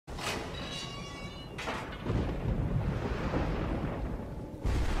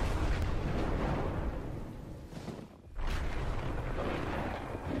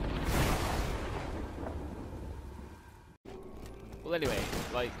Well, anyway,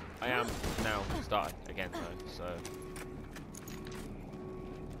 like, I am now starting again, though, so...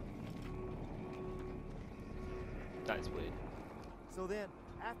 That is weird. So then,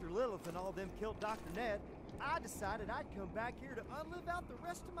 after Lilith and all them killed Dr. Ned, I decided I'd come back here to unlive out the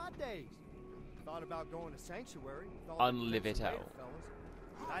rest of my days. Thought about going to Sanctuary. Unlive it out.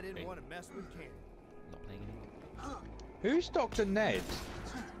 Fellas. I didn't want to mess with Candy. Not playing anymore. Who's Dr. Ned?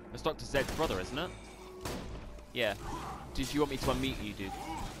 It's Dr. Zed's brother, isn't it? Yeah. Did you want me to unmute you, dude?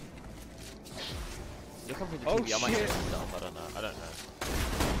 You're coming through the TV. I might hear stuff. I don't know. I don't know.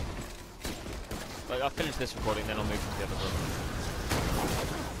 Like, I'll finish this recording, then I'll move to the other room.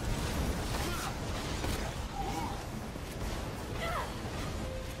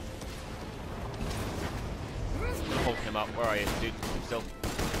 I'm holding him up. Where are you, dude? Keep still.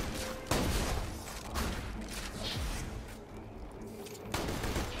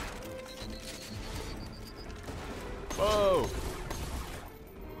 Whoa!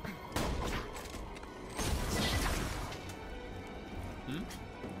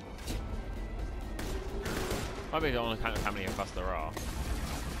 Maybe I don't want to count how many of us there are.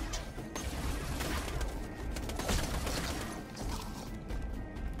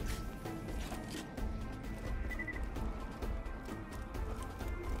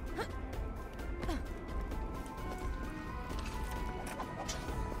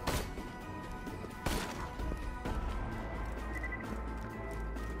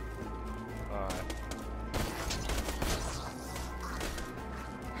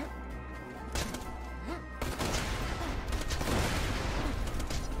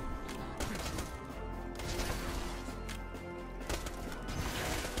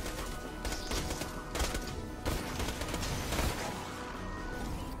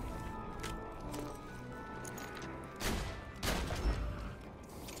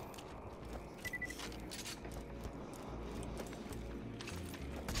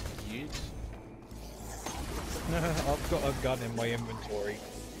 I've got a gun in my inventory.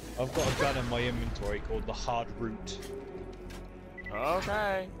 I've got a gun in my inventory called the Hard Root.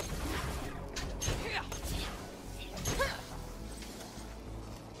 Okay.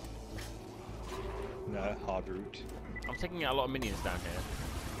 No, Hard Root. I'm taking out a lot of minions down here.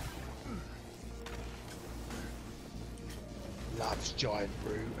 Loves giant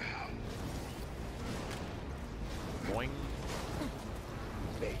brute. Boing.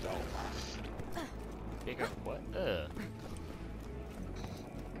 Big old. Bigger. What?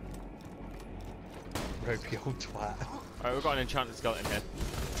 Ropey old twat. Alright, we've got an enchanted skeleton here.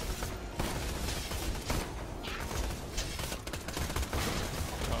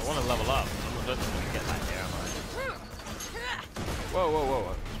 Oh, I want to level up. I'm not going to get that here, am I? Whoa, whoa, whoa,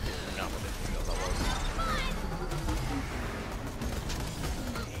 whoa. No, I didn't think that was.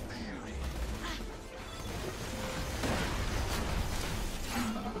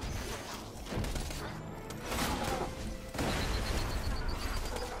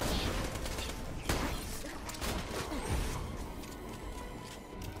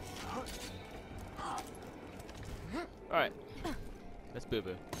 Alright. Let's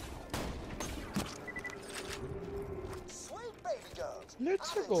boo-boo. Sweet baby dogs. Let's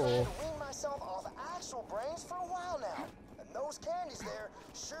I've been go. trying to wean myself off actual brains for a while now. And those candies there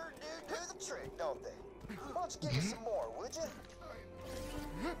sure do the trick, don't they? Why don't you give me some more, would you?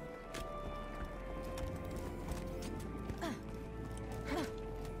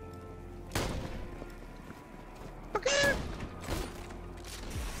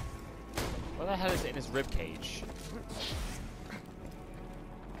 What the hell is it in his ribcage?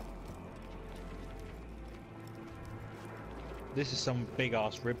 This is some big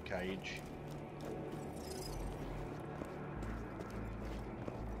ass rib cage.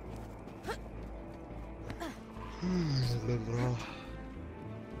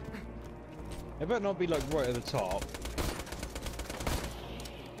 It better not be like right at the top.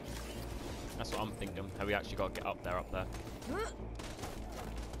 That's what I'm thinking. Have we actually got to get up there, up there?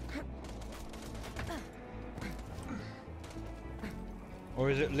 Or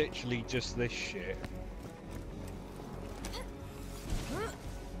is it literally just this shit?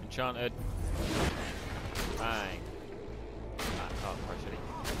 Enchanted. Bang. Oh, partially.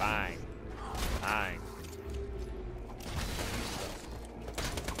 Bang. Bang.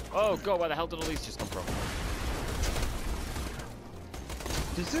 Oh god, where the hell did all these just come from?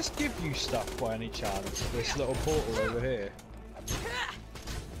 Does this give you stuff by any chance? This little portal over here?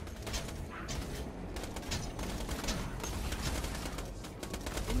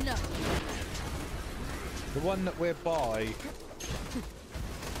 No. The one that we're by.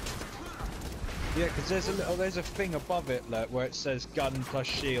 Yeah, because there's a thing above it, look, where it says gun plus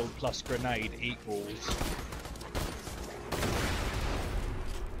shield plus grenade equals.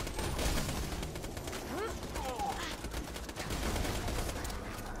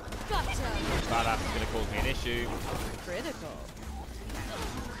 Gotcha. Badass is gonna cause me an issue. Critical.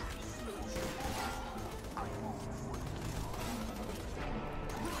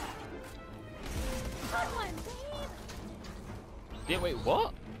 Good one, babe. Yeah, wait,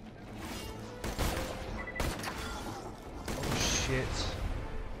 what? Oh shit.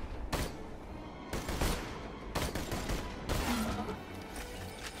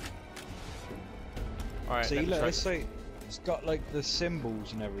 Alright, See, look, it's got like the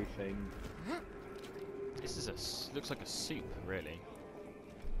symbols and everything. This is looks like a soup, really.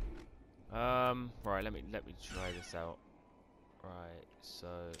 Right, let me try this out. Right, so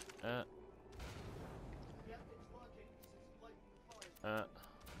I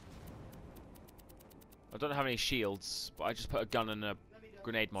don't have any shields, but I just put a gun and a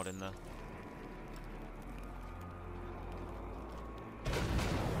grenade mod in there.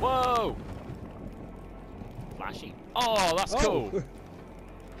 Whoa! Flashy. Oh, that's cool.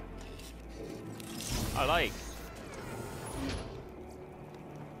 I like.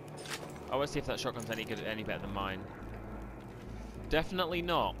 I want to see if that shotgun's any better than mine. Definitely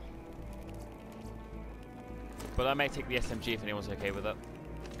not. But I may take the SMG if anyone's okay with it.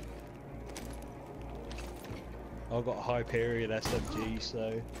 I've got a Hyperion SMG,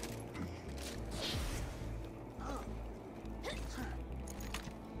 so.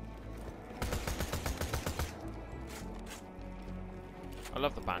 I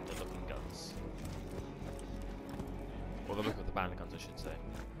love the bandit looking guns. Or the look of the bandit guns, I should say.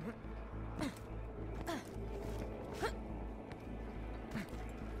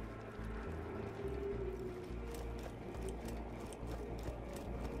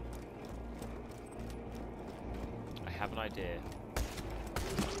 I have an idea.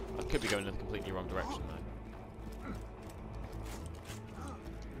 I could be going in the completely wrong direction though.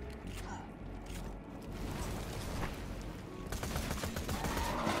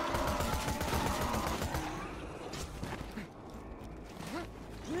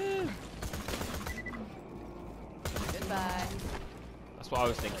 Goodbye. That's what I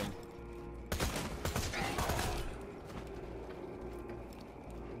was thinking.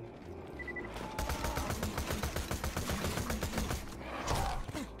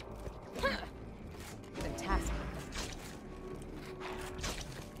 Fantastic.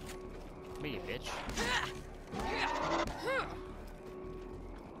 Me, you bitch.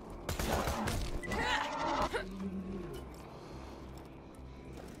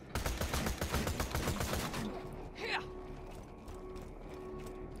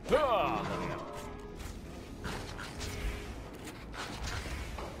 Ah, there we go.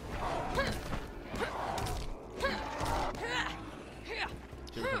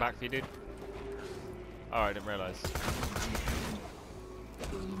 Should we come back for you, dude? Oh, I didn't realise.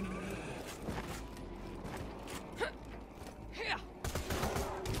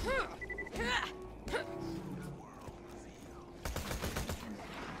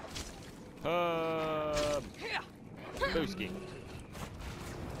 Booski.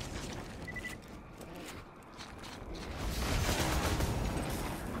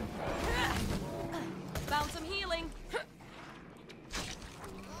 Found some healing.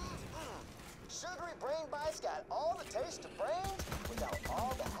 Sugary brain bites got all the taste of brains without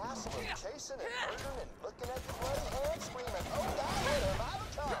all the hassle of chasing and murdering and looking at your bloody hand screaming, oh God, what have I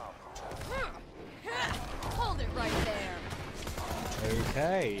become? Hold it right there.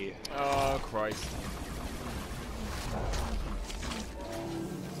 Okay. Oh, Christ.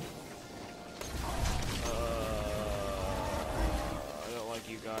 I don't like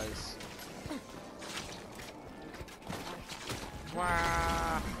you guys.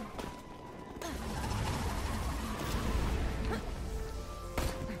 Wow.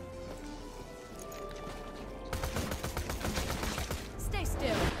 Stay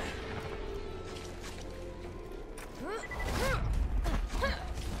still.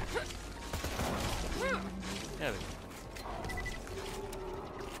 There we go.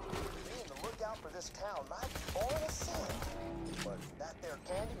 Being the lookout for this town might be born a sin, but that there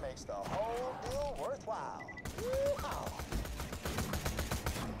candy makes the whole deal worthwhile. Woo-how.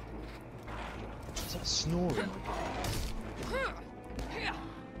 Is that snoring?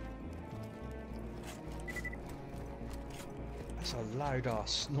 That's a loud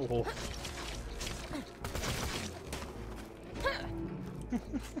ass snore.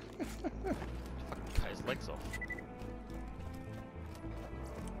 Cut his legs off.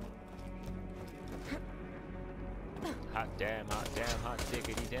 Hot damn, hot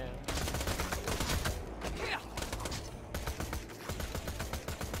diggity damn.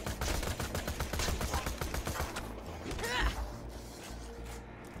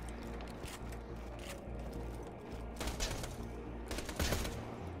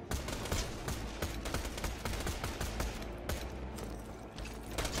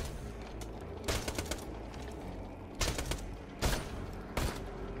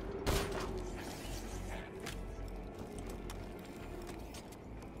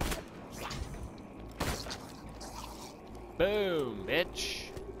 Boom, bitch.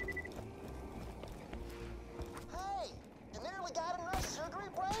 Hey, you nearly got enough sugary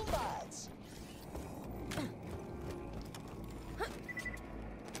brain bites.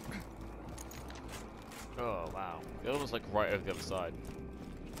 Oh, wow. The other one's like right over the other side.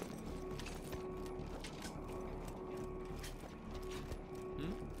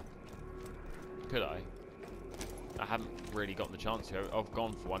 Could I? I haven't really gotten the chance to. I've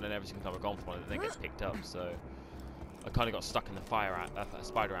gone for one, and every single time I've gone for one, it then gets picked up, so... I kind of got stuck in the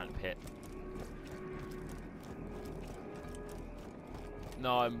spider ant pit.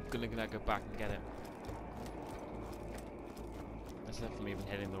 No, I'm gonna go back and get it. That's left from even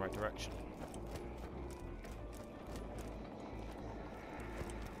heading in the right direction.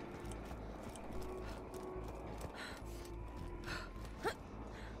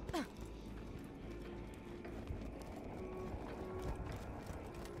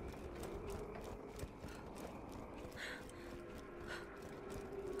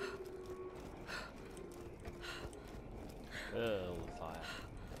 Oh, fire.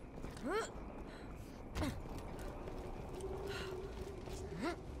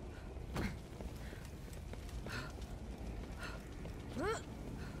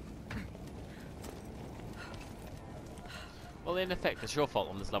 Well, in effect, it's your fault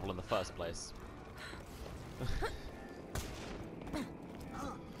on this level in the first place.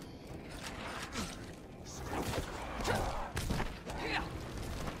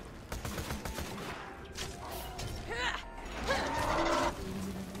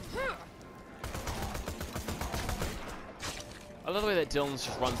 I love the way that Dylan's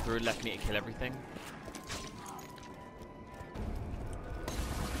just run through, left me to kill everything.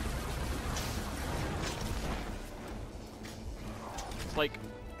 It's like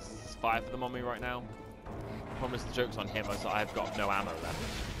 5 of them on me right now. I promise the joke's on him, so I've got no ammo left.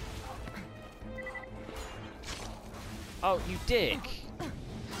 Oh, you dick!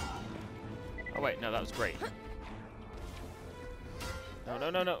 Oh wait, no, that was great. No, no,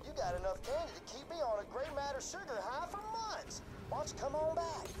 no, no. You got enough candy to keep me on a gray matter sugar high for months. Why don't you come on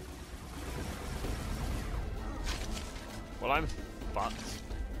back? Well, I'm fucked.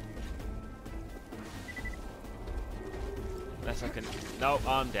 Unless I can... No,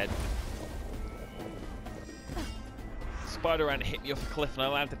 I'm dead. Spider ant hit me off a cliff and I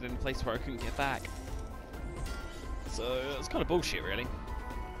landed in a place where I couldn't get back. So, it's kind of bullshit, really.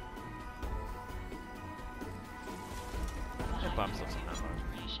 I'll buy myself some ammo.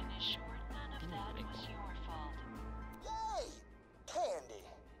 Yay! Candy.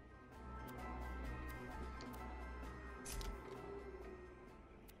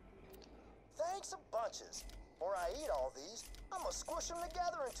 Thanks a bunches. Before I eat all these, I'm gonna squish them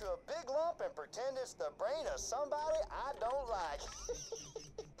together into a big lump and pretend it's the brain of somebody I don't like.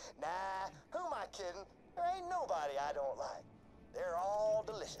 Nah, who am I kidding? There ain't nobody I don't like. They're all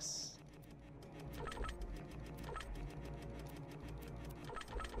delicious.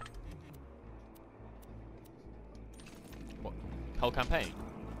 What? Whole campaign?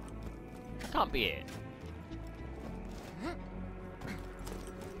 Can't be it.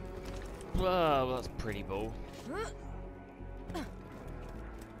 Well, that's pretty bull.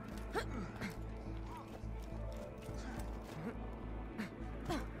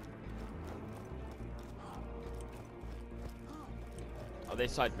 Are they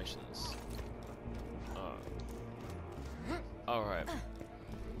side missions? Alright.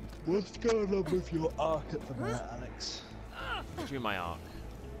 What's going on with your arc at the minute, Alex? What do you mean my arc?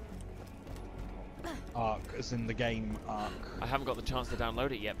 Arc, as in the game arc. I haven't got the chance to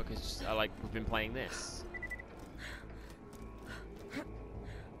download it yet because we've been playing this.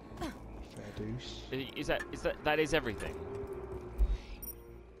 Fair deuce. That is everything?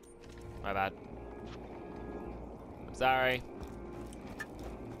 My bad. I'm sorry.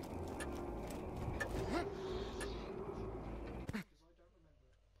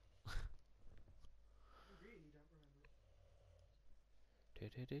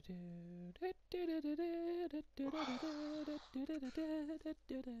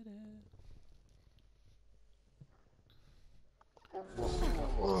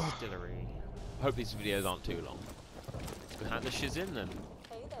 Distillery. I hope these videos aren't too long. We'll hand the shiz in then.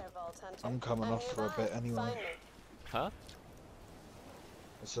 Hey there, Vault Hunter. I'm coming off for a bit anyway. Huh?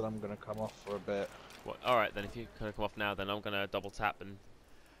 I said I'm gonna come off for a bit. What? Alright then, if you're gonna come off now, then I'm gonna double tap and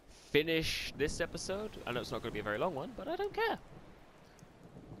finish this episode. I know it's not gonna be a very long one, but I don't care.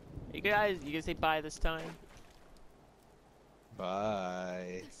 You guys, you gonna say bye this time?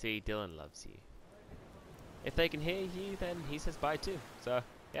 Bye. See, Dylan loves you. If they can hear you, then he says bye too. So,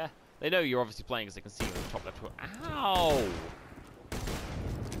 yeah. They know you're obviously playing because they can see you in the top left corner. Ow!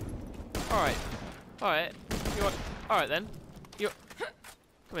 Alright. Alright. You want... Alright then. You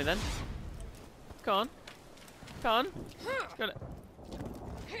come in then. Come on. Come on. Gonna...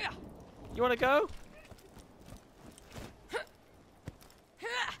 You wanna go?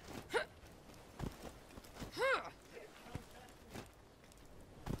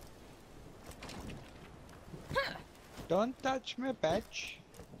 Don't touch my bitch.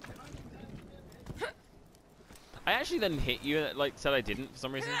 I actually then hit you and like said I didn't for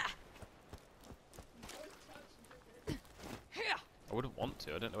some reason. I wouldn't want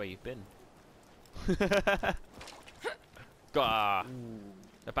to. I don't know where you've been. Gah!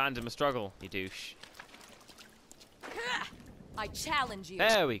 Abandon the struggle, you douche. I challenge you.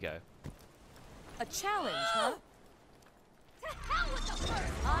 There we go. A challenge, huh? To hell with the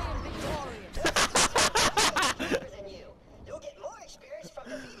first! I am victorious. Than you. You'll get more experience from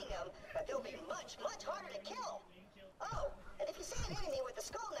defeating them, but they'll be much, much harder to kill. Oh, and if you see an enemy with a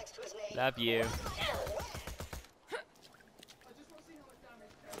skull next to his name, Love you.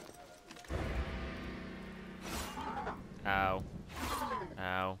 Ow.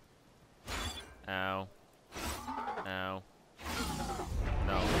 Ow. Ow. Ow.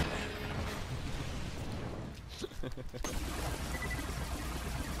 No.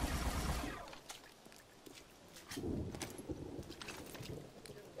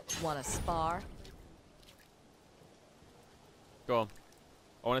 Wanna spar? Go on.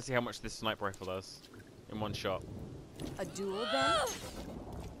 I want to see how much this sniper rifle does in one shot. A duel then?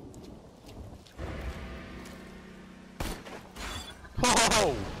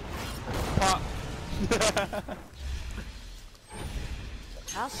 Oh! Pop.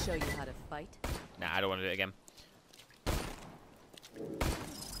 I'll show you how to fight. Nah, I don't want to do it again.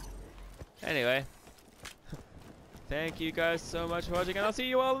 Anyway. Thank you guys so much for watching, and I'll see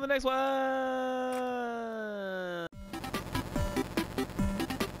you all in the next one!